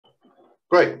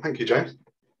Great, thank you, James.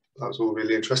 That was all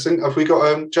really interesting. Have we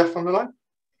got Jeff on the line?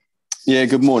 Yeah,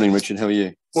 good morning, Richard. How are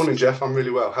you? Morning, Jeff. I'm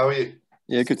really well. How are you?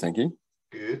 Yeah, good, thank you.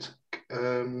 Good.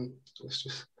 Let's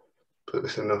just put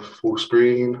this in the full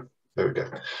screen. There we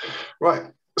go. Right.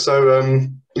 So,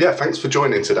 yeah, thanks for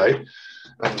joining today.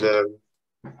 And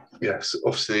yes,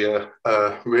 obviously a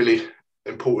really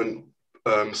important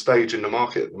stage in the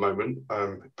market at the moment,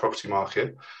 property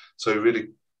market. So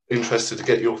really interested to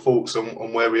get your thoughts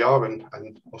on where we are and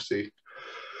obviously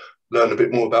learn a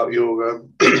bit more about your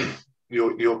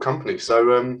your company.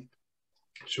 So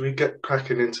should we get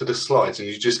cracking into the slides and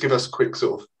you just give us a quick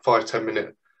sort of 5-10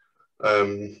 minute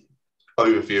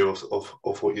overview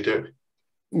of what you do?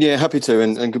 Yeah, happy to,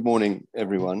 and good morning,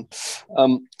 everyone.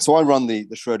 So I run the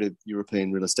Schroder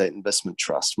European Real Estate Investment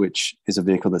Trust, which is a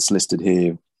vehicle that's listed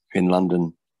here in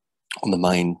London on the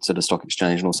main sort of stock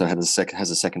exchange, and also has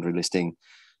a secondary listing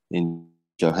in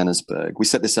Johannesburg. We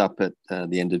set this up at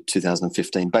the end of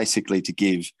 2015, basically to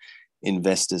give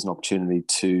investors an opportunity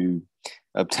to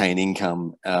obtain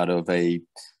income out of a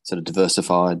sort of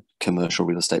diversified commercial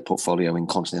real estate portfolio in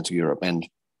continental Europe. And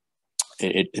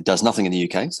it does nothing in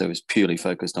the UK, so it's purely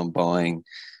focused on buying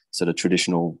sort of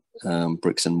traditional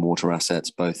bricks and mortar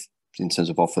assets, both in terms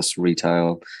of office,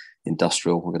 retail,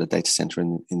 industrial. We've got a data center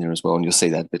in there as well, and you'll see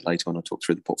that a bit later when I talk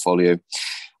through the portfolio.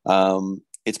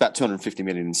 It's about 250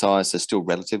 million in size, so still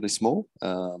relatively small,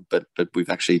 but we've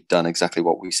actually done exactly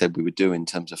what we said we would do in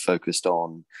terms of focused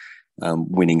on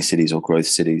winning cities or growth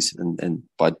cities. And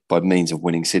by means of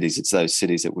winning cities, it's those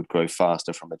cities that would grow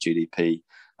faster from a GDP,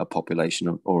 a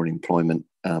population or an employment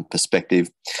perspective.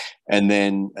 And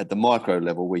then at the micro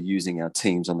level, we're using our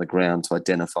teams on the ground to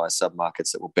identify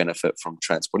submarkets that will benefit from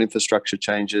transport infrastructure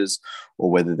changes, or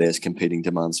whether there's competing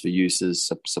demands for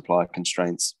uses, supply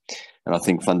constraints. And I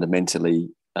think fundamentally,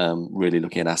 really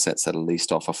looking at assets that are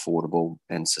leased off affordable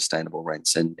and sustainable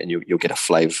rents, and you'll get a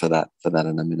flavour for that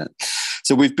in a minute.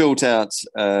 So we've built out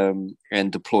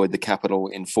and deployed the capital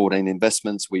in 14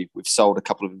 investments. We've sold a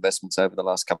couple of investments over the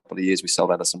last couple of years. We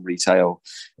sold out of some retail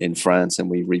in France, and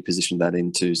we repositioned that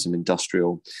into some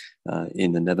industrial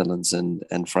in the Netherlands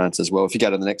and France as well. If you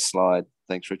go to the next slide,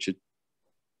 thanks, Richard.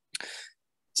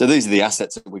 So these are the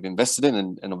assets that we've invested in,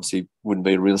 and obviously wouldn't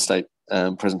be a real estate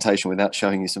presentation without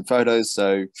showing you some photos.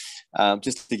 So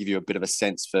just to give you a bit of a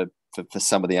sense for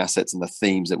some of the assets and the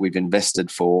themes that we've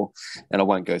invested for, and I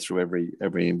won't go through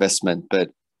every investment,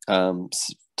 but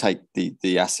take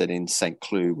the asset in St.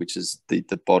 Cloud, which is the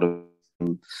bottom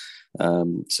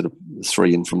sort of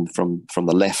three in from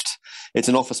the left. It's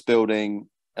an office building.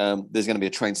 There's going to be a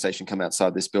train station come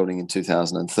outside this building in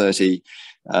 2030.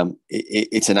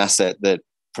 It's an asset that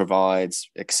provides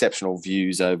exceptional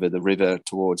views over the river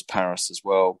towards Paris as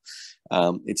well.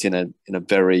 It's in a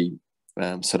very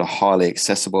sort of highly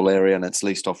accessible area, and it's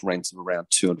leased off rents of around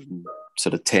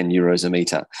 210 euros a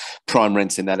metre. Prime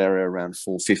rents in that area around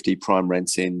 450. Prime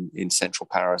rents in central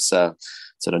Paris are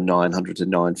sort of 900 to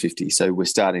 950. So we're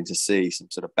starting to see some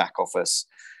sort of back office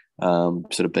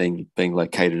sort of being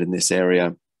located in this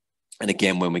area. And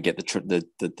again, when we get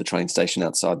the train station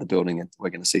outside the building, we're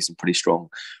going to see some pretty strong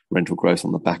rental growth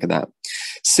on the back of that.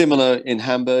 Similar in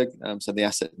Hamburg, so the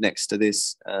asset next to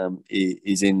this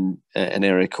is in an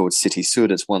area called City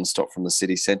Sud. It's one stop from the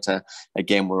city centre.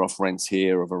 Again, we're off rents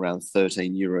here of around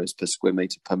 13 euros per square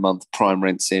metre per month. Prime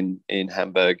rents in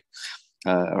Hamburg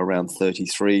around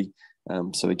 33.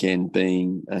 So again,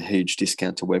 being a huge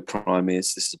discount to where prime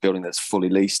is. This is a building that's fully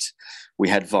leased. We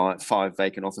had 5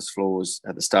 vacant office floors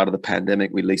at the start of the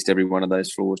pandemic. We leased every one of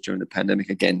those floors during the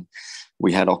pandemic. Again,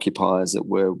 we had occupiers that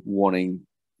were wanting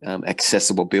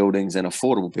accessible buildings and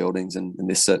affordable buildings, and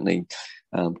this certainly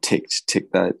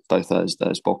ticked both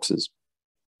those boxes.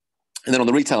 And then on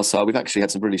the retail side, we've actually had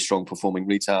some really strong performing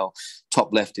retail.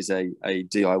 Top left is a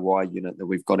DIY unit that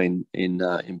we've got in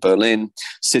Berlin.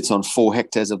 Sits on 4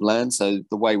 hectares of land. So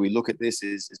the way we look at this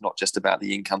is not just about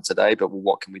the income today, but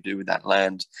what can we do with that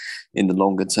land in the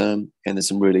longer term? And there's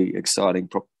some really exciting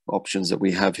options that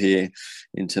we have here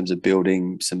in terms of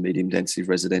building some medium density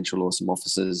residential or some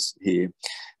offices here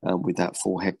with that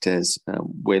 4 hectares.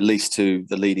 We're leased to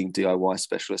the leading DIY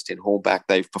specialist in Hornbach.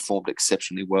 They've performed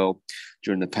exceptionally well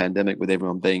during the pandemic with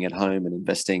everyone being at home and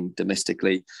investing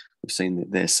domestically. We've seen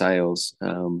their sales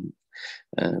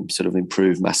sort of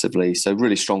improve massively. So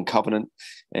really strong covenant,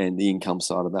 and the income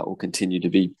side of that will continue to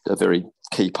be a very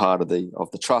key part of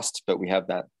the trust. But we have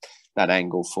that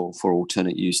angle for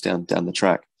alternate use down the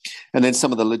track. And then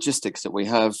some of the logistics that we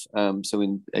have. So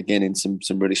in some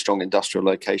really strong industrial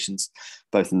locations,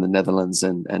 both in the Netherlands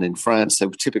and in France. So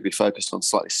we're typically focused on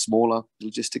slightly smaller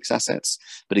logistics assets,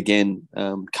 but again,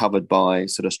 covered by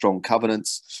sort of strong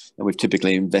covenants. And we've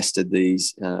typically invested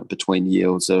these between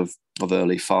yields of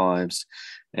early fives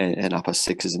and upper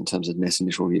sixes in terms of net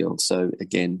initial yield. So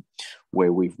again,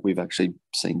 where we've actually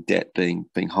seen debt being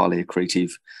highly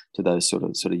accretive to those sort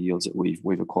of yields that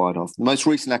we've acquired off. The most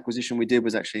recent acquisition we did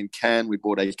was actually in Cannes. We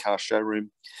bought a car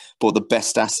showroom, bought the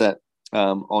best asset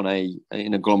in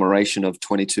an agglomeration of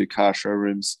 22 car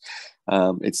showrooms.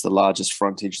 It's the largest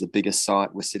frontage, the biggest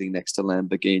site. We're sitting next to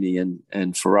Lamborghini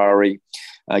and Ferrari.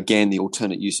 Again, the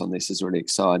alternate use on this is really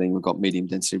exciting. We've got medium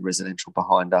density residential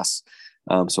behind us.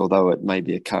 So although it may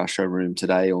be a car showroom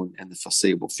today or in the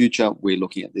foreseeable future, we're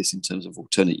looking at this in terms of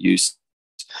alternate use.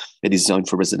 It is zoned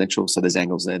for residential, so there's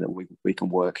angles there that we can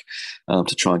work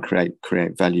to try and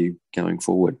create value going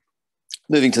forward.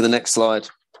 Moving to the next slide.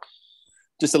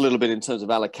 Just a little bit in terms of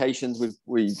allocations.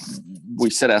 We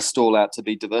set our stall out to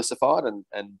be diversified,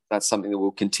 and that's something that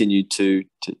we'll continue to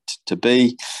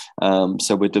be.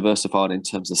 So we're diversified in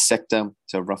terms of sector.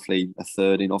 So roughly a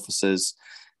third in offices.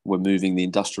 We're moving the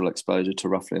industrial exposure to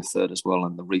roughly a third as well,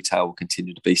 and the retail will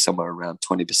continue to be somewhere around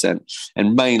 20%,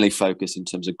 and mainly focus in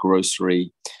terms of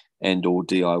grocery and or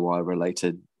DIY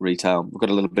related retail. We've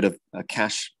got a little bit of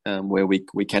cash where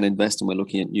we can invest, and we're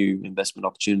looking at new investment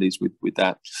opportunities with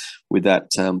that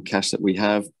cash that we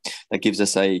have. That gives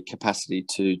us a capacity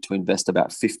to invest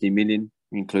about 50 million,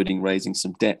 including raising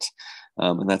some debt.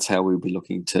 And that's how we'll be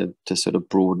looking to sort of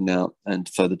broaden out and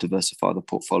further diversify the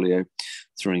portfolio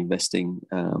through investing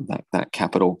that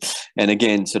capital. And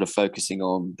again, sort of focusing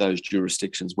on those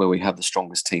jurisdictions where we have the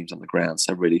strongest teams on the ground.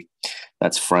 So really,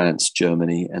 that's France,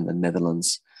 Germany, and the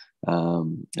Netherlands.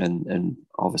 And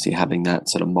obviously having that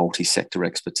sort of multi-sector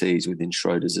expertise within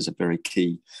Schroders is a very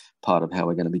key part of how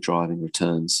we're going to be driving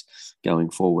returns going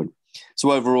forward.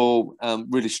 So overall,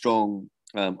 really strong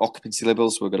occupancy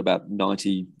levels. We've got about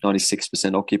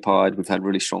 96% occupied. We've had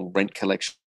really strong rent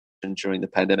collection during the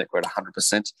pandemic. We're at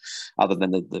 100%, other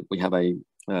than that we have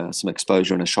some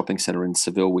exposure in a shopping centre in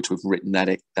Seville, which we've written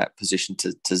that position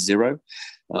to zero.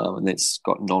 And it's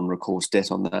got non-recourse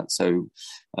debt on that. So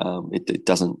it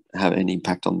doesn't have any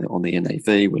impact on the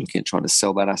NAV. We're looking at trying to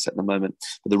sell that asset at the moment.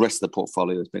 But the rest of the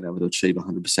portfolio has been able to achieve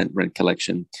 100% rent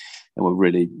collection. And we're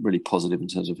really, really positive in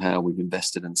terms of how we've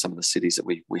invested in some of the cities that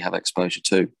we have exposure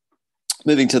to.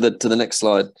 Moving to the next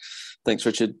slide. Thanks,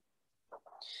 Richard.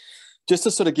 Just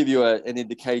to sort of give you an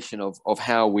indication of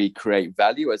how we create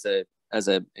value as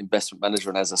an investment manager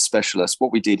and as a specialist.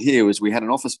 What we did here was we had an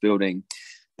office building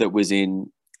that was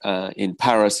in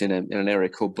Paris in an area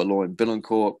called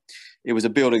Boulogne-Billancourt. It was a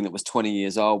building that was 20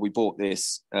 years old. We bought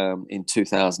this in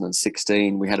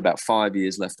 2016. We had about 5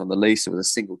 years left on the lease. It was a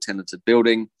single tenanted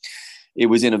building. It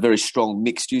was in a very strong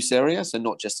mixed use area, so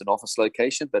not just an office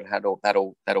location, but had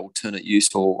that alternate use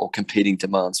or competing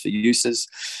demands for uses.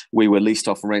 We were leased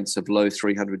off rents of low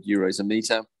 300 euros a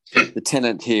metre. The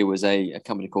tenant here was a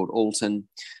company called Alton.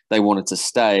 They wanted to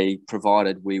stay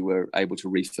provided we were able to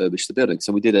refurbish the building.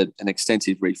 So we did an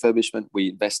extensive refurbishment. We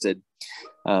invested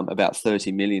about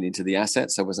 30 million into the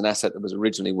asset. So it was an asset that was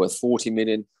originally worth 40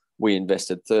 million. We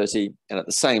invested 30. And at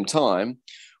the same time,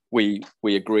 we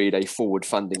agreed a forward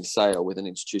funding sale with an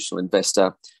institutional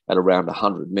investor at around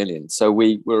 100 million. So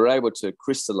we were able to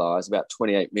crystallize about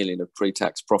 28 million of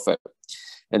pre-tax profit.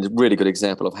 And a really good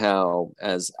example of how,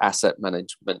 as asset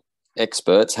management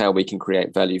experts, how we can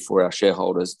create value for our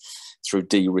shareholders through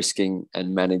de-risking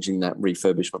and managing that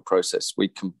refurbishment process.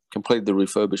 We completed the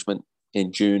refurbishment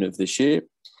in June of this year.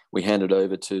 We handed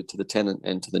over to the tenant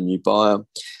and to the new buyer,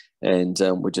 and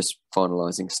we're just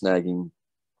finalising snagging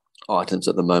items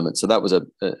at the moment. So that was a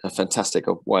fantastic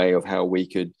way of how we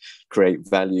could create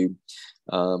value.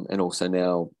 And also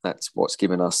now that's what's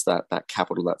given us that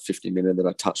capital, that 50 million that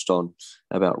I touched on,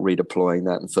 about redeploying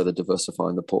that and further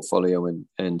diversifying the portfolio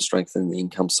and strengthening the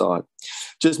income side.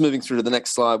 Just moving through to the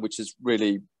next slide, which is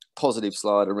really positive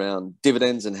slide around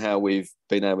dividends and how we've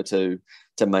been able to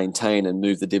maintain and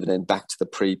move the dividend back to the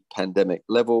pre-pandemic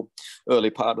level.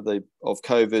 Early part of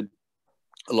COVID,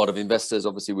 a lot of investors,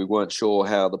 obviously, we weren't sure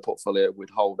how the portfolio would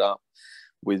hold up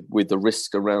with the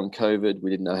risk around COVID.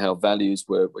 We didn't know how values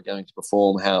were going to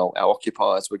perform, how our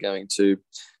occupiers were going to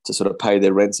sort of pay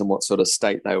their rents and what sort of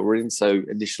state they were in. So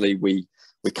initially we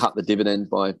cut the dividend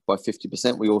by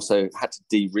 50%. We also had to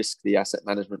de-risk the asset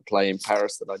management play in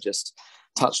Paris that I just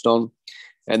touched on.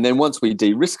 And then once we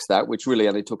de-risked that, which really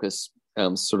only took us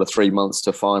sort of 3 months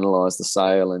to finalise the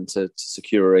sale and to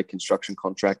secure a construction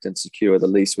contract and secure the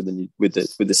lease with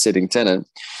the sitting tenant,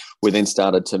 We then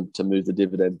started to move the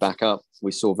dividend back up.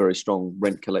 We saw very strong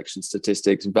rent collection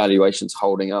statistics, valuations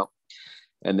holding up.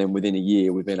 And then within a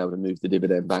year, we've been able to move the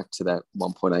dividend back to that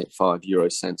 1.85 euro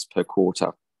cents per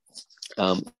quarter.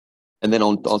 And then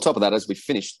on top of that, as we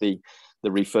finished the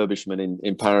refurbishment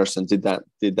in Paris and did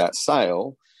that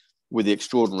sale, with the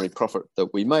extraordinary profit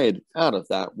that we made out of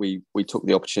that, we took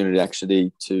the opportunity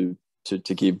actually to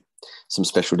give some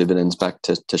special dividends back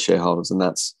to shareholders, and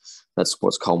that's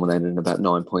what's culminated in about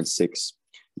 9.6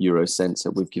 euro cents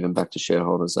that we've given back to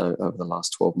shareholders over the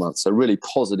last 12 months. So really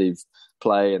positive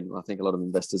play, and I think a lot of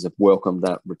investors have welcomed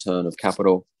that return of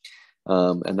capital,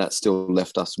 and that still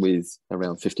left us with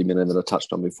around 50 million that I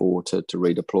touched on before to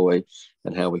redeploy,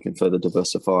 and how we can further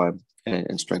diversify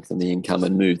and strengthen the income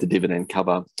and move the dividend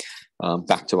cover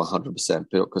back to 100%,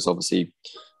 because obviously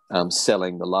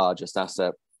selling the largest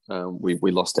asset,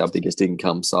 we lost our biggest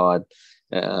income side,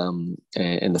 and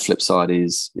the flip side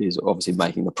is obviously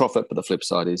making the profit, but the flip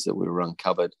side is that we were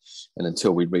uncovered, and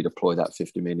until we redeploy that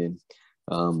 50 million,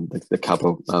 the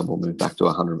cover will move back to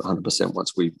 100%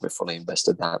 once we're fully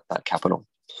invested that capital.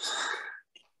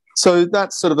 So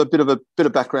that's sort of a bit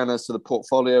of background as to the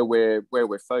portfolio, where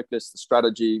we're focused, the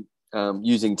strategy,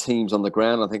 using teams on the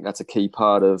ground. I think that's a key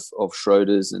part of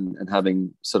Schroder's, and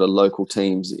having sort of local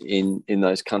teams in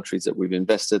those countries that we've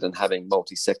invested, and having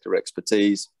multi-sector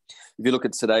expertise. If you look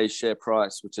at today's share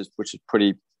price, which is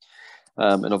pretty,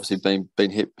 and obviously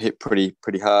been hit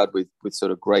pretty hard with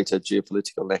sort of greater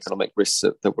geopolitical and economic risks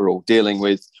that we're all dealing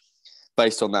with,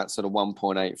 based on that sort of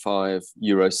 1.85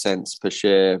 euro cents per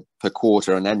share per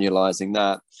quarter, and annualizing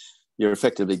that, you're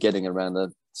effectively getting around a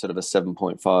sort of a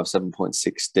 7.5,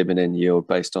 7.6 dividend yield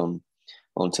based on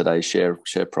today's share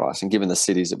price. And given the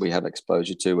cities that we have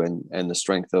exposure to, and the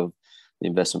strength of the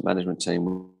investment management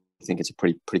team, I think it's a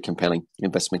pretty compelling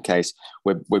investment case.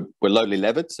 We're lowly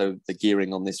levered, so the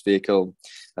gearing on this vehicle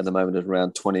at the moment is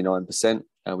around 29%.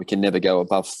 We can never go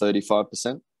above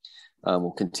 35%.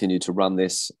 We'll continue to run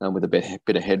this with a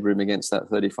bit of headroom against that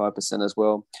 35% as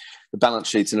well. The balance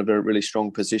sheet's in a really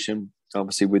strong position.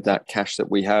 Obviously, with that cash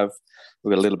that we have,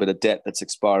 we've got a little bit of debt that's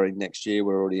expiring next year.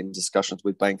 We're already in discussions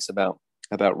with banks about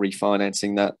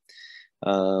refinancing that.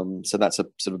 So that's a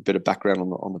sort of bit of background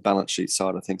on the balance sheet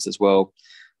side of things as well.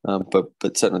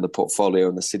 But certainly the portfolio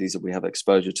and the cities that we have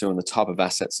exposure to, and the type of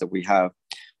assets that we have,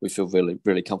 we feel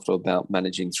really comfortable about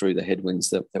managing through the headwinds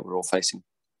that we're all facing.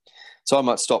 So I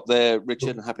might stop there,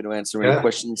 Richard. I'm happy to answer any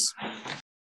questions.